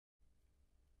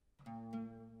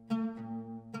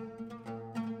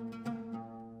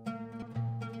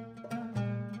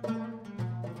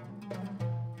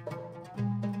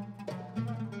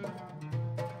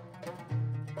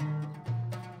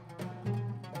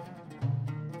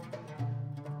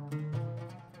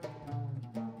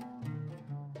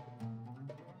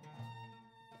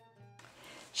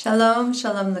Shalom,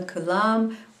 shalom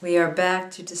lekulam. We are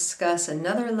back to discuss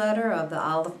another letter of the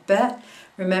alphabet.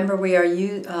 Remember, we are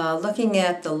looking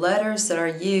at the letters that are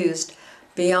used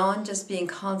beyond just being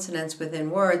consonants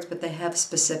within words, but they have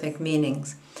specific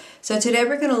meanings. So today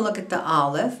we're going to look at the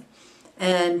Aleph,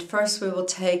 and first we will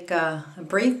take a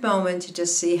brief moment to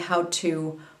just see how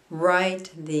to write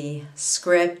the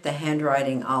script, the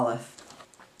handwriting Aleph.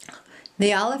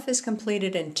 The Aleph is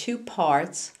completed in two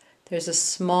parts. There's a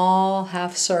small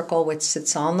half circle which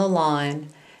sits on the line,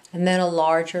 and then a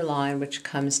larger line which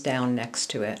comes down next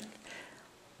to it.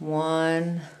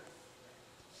 1,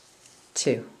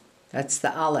 2. That's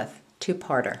the Aleph,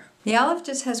 two-parter. The Aleph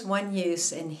just has one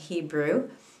use in Hebrew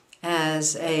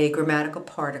as a grammatical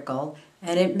particle,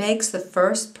 and it makes the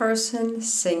first person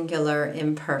singular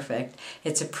imperfect.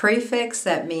 It's a prefix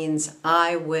that means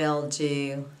I will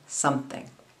do something.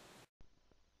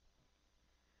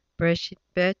 Bereshit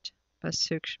Bet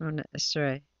Pasuk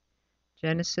 18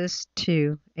 Genesis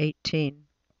 2:18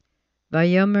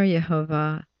 Vayomer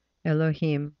Yehovah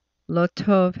Elohim Lo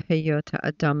tov heyot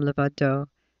ha'adam levado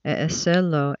e'aseh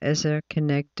lo ezer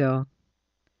kenegdo.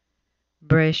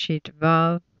 Bereshit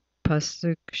Vav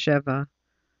Pasuk 7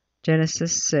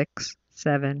 Genesis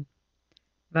 6:7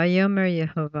 Vayomer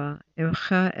Yehovah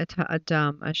imcha et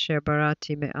ha'adam asher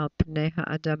barati me'al pnei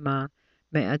ha'adama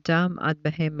me'adam ad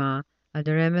behema ad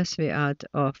remes v'ad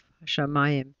of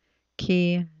shamayim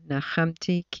ki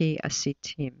nachamti ki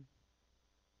asitim.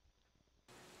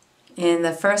 In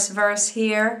the first verse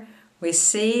here, we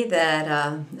see that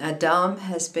Adam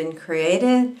has been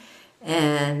created,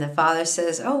 and the father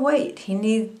says, oh wait, he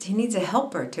needs a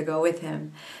helper to go with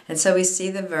him. And so we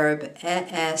see the verb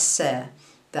e'eseh,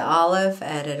 the aleph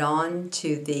added on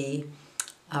to the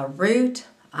root,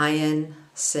 ayin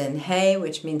sin hey,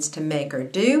 which means to make or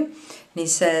do. And he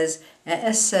says,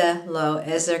 e'eseh lo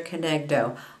ezer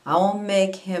kenegdo. I will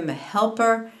make him a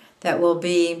helper that will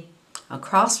be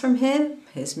across from him,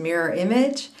 his mirror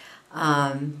image,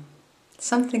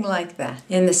 something like that.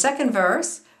 In the second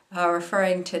verse,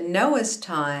 referring to Noah's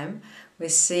time, we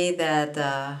see that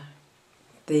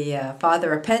the father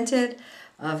repented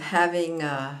of having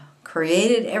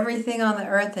created everything on the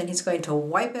earth, and he's going to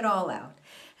wipe it all out.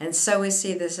 And so we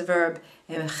see this verb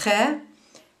imche,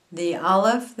 the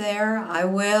aleph there, I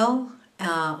will,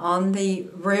 on the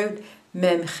root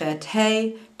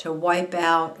memchet, to wipe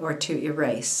out or to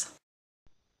erase.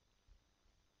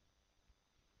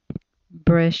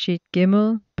 Bereshit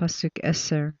Gimel Pasuk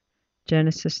 10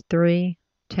 Genesis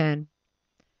 3:10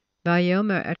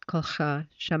 Vayomer et kolcha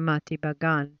shamati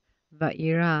bagan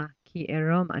va'ira ki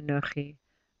erom anochi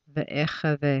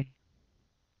ve'echave.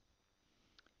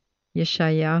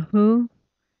 Yeshayahu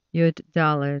Yud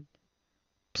Daled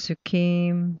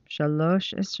Psukim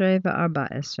 13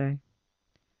 ו-14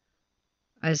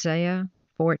 Isaiah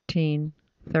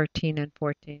 14:13 and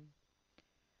 14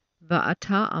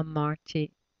 Va'ata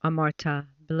amarta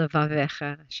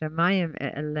b'levavecha shamayim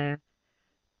e'eleh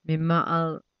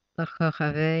mima'al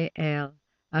l'kochavei el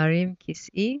arim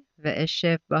kis'i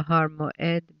ve'eshev bahar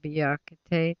moed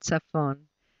b'yarketei tzafon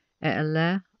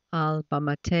e'eleh al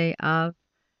bamatei av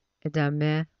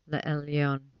edameh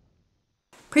le'elyon.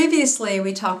 Previously,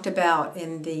 we talked about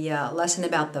in the lesson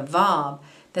about the vav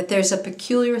that there's a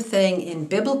peculiar thing in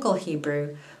biblical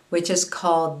Hebrew which is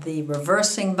called the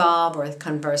reversing vav or the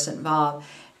conversant vav,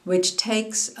 which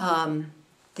takes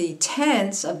the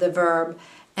tense of the verb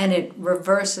and it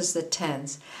reverses the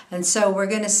tense. And so we're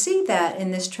going to see that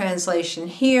in this translation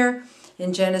here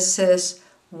in Genesis,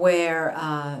 where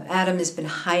Adam has been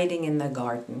hiding in the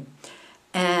garden.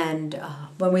 And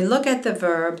when we look at the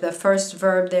verb, the first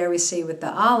verb there we see with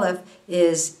the aleph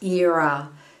is ira.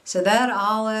 So that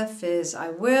aleph is I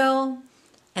will,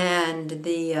 and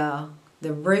the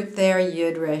root there,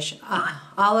 yud resh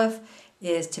aleph,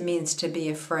 means to be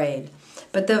afraid.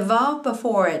 But the vav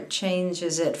before it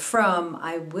changes it from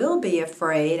I will be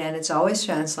afraid, and it's always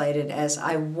translated as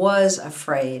I was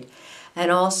afraid.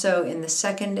 And also in the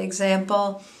second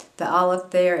example, the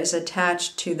aleph there is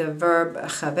attached to the verb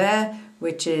chaveh,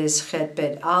 which is chet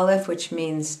bet aleph, which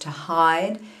means to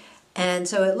hide. And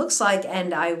so it looks like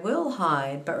and I will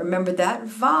hide, but remember that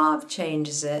vav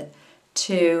changes it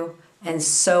to and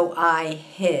so I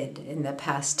hid in the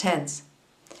past tense.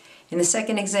 In the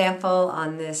second example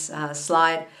on this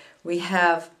slide, we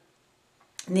have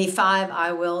the 5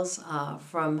 I wills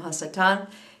from Hasatan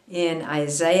in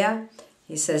Isaiah.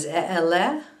 He says,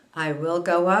 E'eleh, I will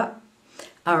go up.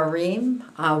 Arim,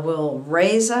 I will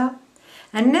raise up.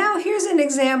 And now here's an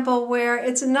example where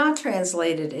it's not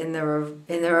translated in the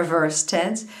reverse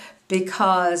tense,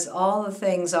 because all the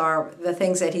things are the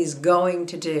things that he's going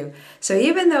to do. So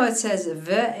even though it says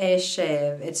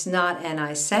ve'eshev, it's not and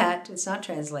I sat, it's not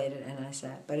translated and I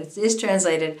sat, but it is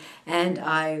translated and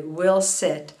I will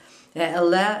sit.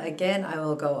 Ele, again, I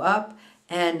will go up,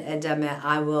 and edameh,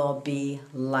 I will be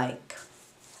like.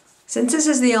 Since this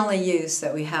is the only use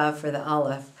that we have for the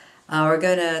Aleph, we're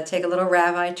going to take a little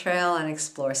rabbi trail and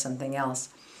explore something else.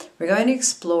 We're going to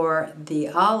explore the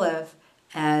Aleph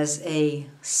as a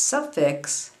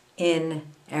suffix in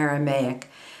Aramaic.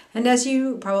 And as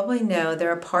you probably know,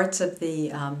 there are parts of the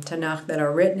Tanakh that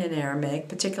are written in Aramaic,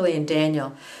 particularly in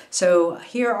Daniel. So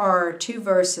here are 2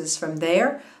 verses from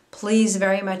there. Please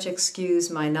very much excuse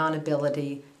my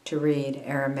non-ability to read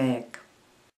Aramaic.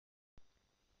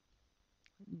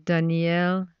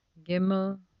 Daniel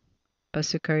Gimel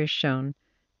Pasuk Rishon,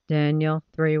 Daniel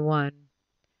 3:1.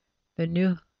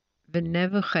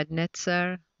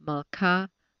 V'Nebuchadnezzar Malka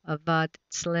Avad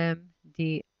Tzlem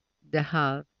Di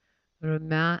Dahav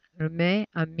Rume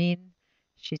Amin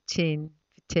Shitin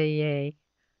V'Teye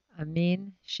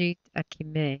Amin Shit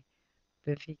Akime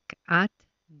B'Vik'at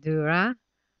Dura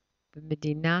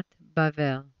B'Medinat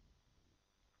Bavel.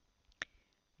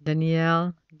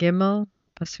 Daniel Gimel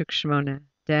Pasuk Shmona,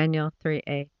 Daniel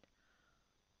 3:8.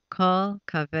 Kol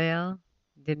Kavel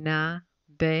Dina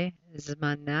Be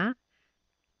Zmana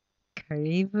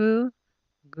Karivu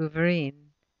Guvrin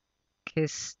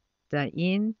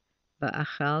Kisdain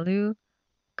Va'achalu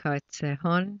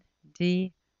Kartzehon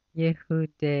Di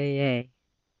Yehudeye.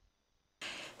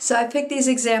 So I picked these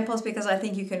examples because I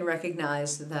think you can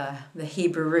recognize the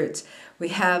Hebrew roots. We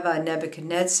have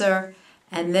Nebuchadnezzar,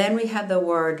 and then we have the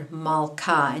word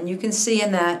Malka. And you can see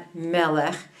in that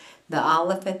Melech, the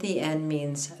Aleph at the end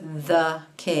means the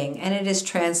king, and it is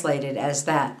translated as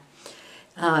that.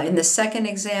 In the second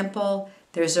example,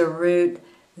 there's a root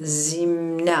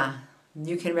Zimna.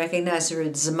 You can recognize the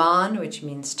root Zman, which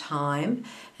means time.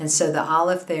 And so the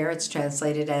Aleph there, it's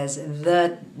translated as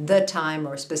the time,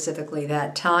 or specifically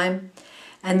that time.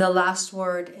 And the last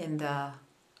word in the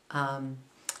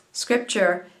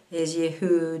scripture is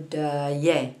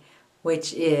Yehudye,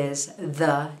 which is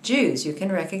the Jews. You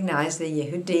can recognize the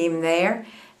Yehudim there,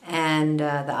 and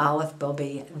the Aleph will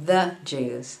be the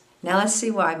Jews. Now let's see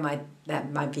why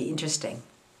that might be interesting.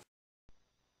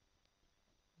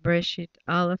 Bereshit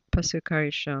Aleph Pasuk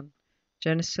Harishon,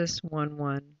 Genesis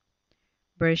 1:1.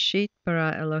 Bereshit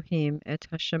bara Elohim et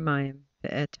hashamayim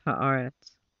ve'et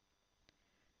haaretz.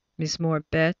 Mizmor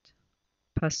Bet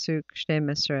Pasuk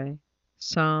 12,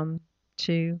 Psalm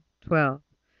 2:12.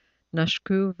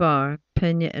 Nashku var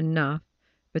penya enaf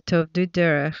v'tovdu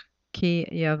derech ki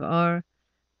yavar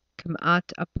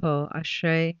k'mat apo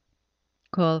ashrei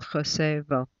kol chosei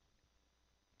vo.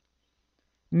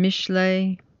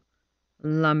 Mishlei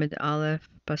Lamed Aleph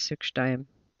Pasuk 2,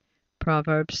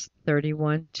 Proverbs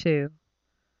 31:2.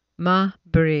 Ma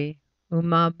bri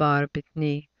uma bar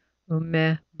bitni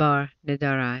ume bar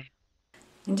nedarai.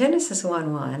 In Genesis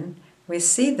 1:1, we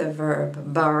see the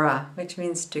verb bara, which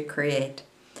means to create.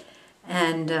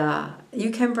 And you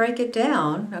can break it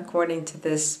down according to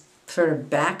this sort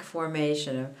of back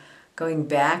formation of going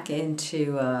back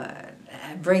into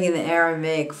bringing the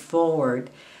Aramaic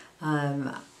forward.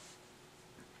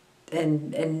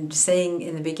 And saying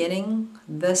in the beginning,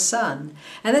 the Son.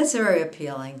 And that's very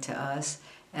appealing to us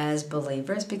as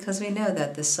believers because we know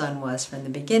that the Son was from the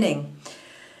beginning.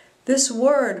 This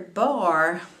word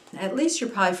bar, at least you're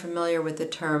probably familiar with the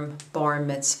term bar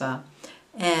mitzvah.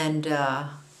 And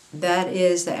that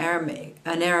is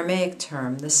an Aramaic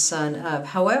term, the son of.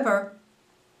 However,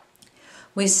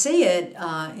 we see it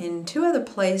in 2 other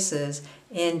places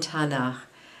in Tanakh.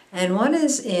 And one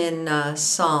is in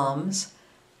Psalms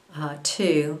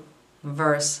 2,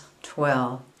 verse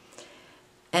 12.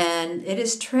 And it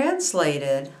is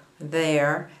translated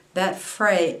there, the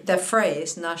phrase,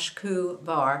 Nashku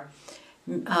Bar,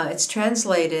 it's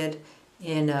translated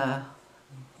in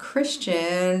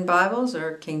Christian Bibles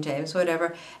or King James,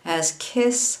 whatever, as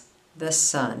kiss the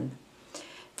Son.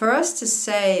 For us to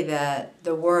say that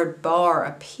the word bar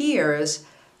appears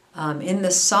in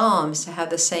the Psalms to have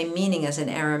the same meaning as an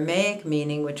Aramaic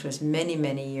meaning, which was many,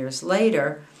 many years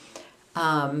later,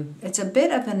 it's a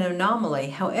bit of an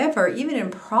anomaly. However, even in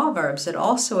Proverbs, it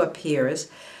also appears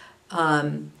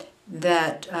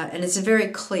that, and it's very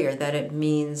clear that it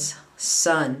means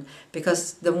son,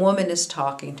 because the woman is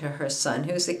talking to her son,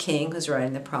 who's the king, who's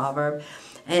writing the proverb,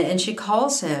 and she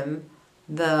calls him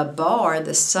the bar,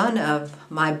 the son of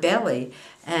my belly,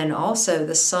 and also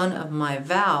the son of my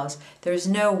vows. There's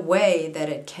no way that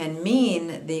it can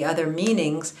mean the other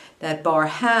meanings that bar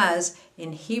has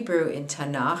in Hebrew in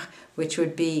Tanakh, which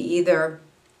would be either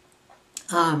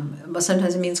But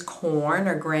sometimes it means corn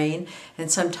or grain, and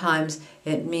sometimes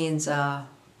it means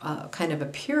kind of a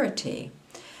purity.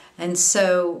 And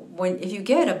so if you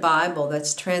get a Bible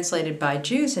that's translated by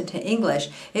Jews into English,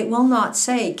 it will not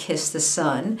say kiss the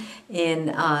Son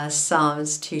in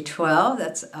Psalms 2:12.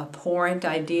 That's a abhorrent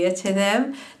idea to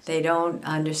them. They don't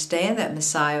understand that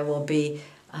Messiah will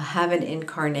have an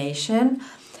incarnation,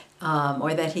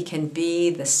 or that he can be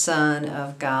the Son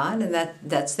of God, and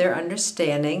that's their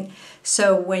understanding.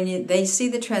 So when they see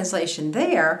the translation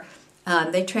there,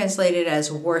 they translate it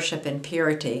as worship and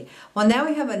purity. Well, now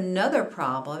we have another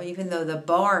problem. Even though the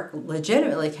bar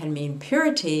legitimately can mean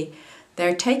purity,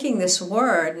 they're taking this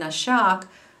word, nashak,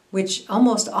 which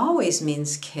almost always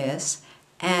means kiss,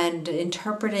 and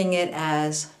interpreting it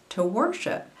as to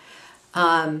worship.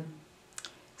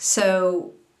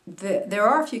 There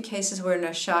are a few cases where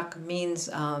nashak means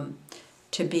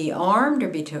to be armed or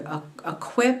be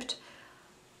equipped,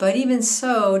 but even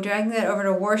so, dragging that over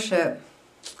to worship,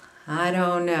 I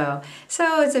don't know.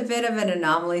 So it's a bit of an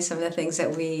anomaly, some of the things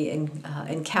that we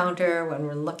encounter when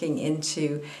we're looking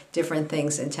into different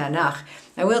things in Tanakh.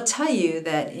 I will tell you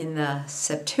that in the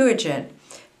Septuagint,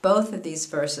 both of these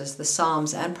verses, the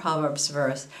Psalms and Proverbs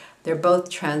verse, they're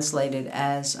both translated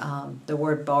as, the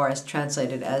word bar is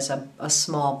translated as a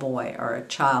small boy or a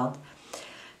child.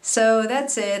 So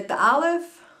that's it. The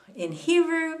Aleph in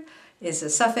Hebrew is a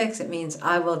suffix. It means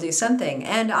I will do something,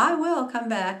 and I will come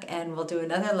back and we'll do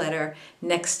another letter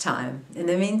next time. In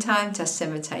the meantime,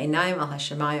 Tasim Ta'inayim al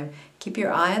Hashemayim, keep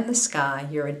your eye on the sky,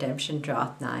 your redemption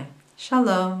draweth nigh.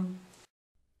 Shalom.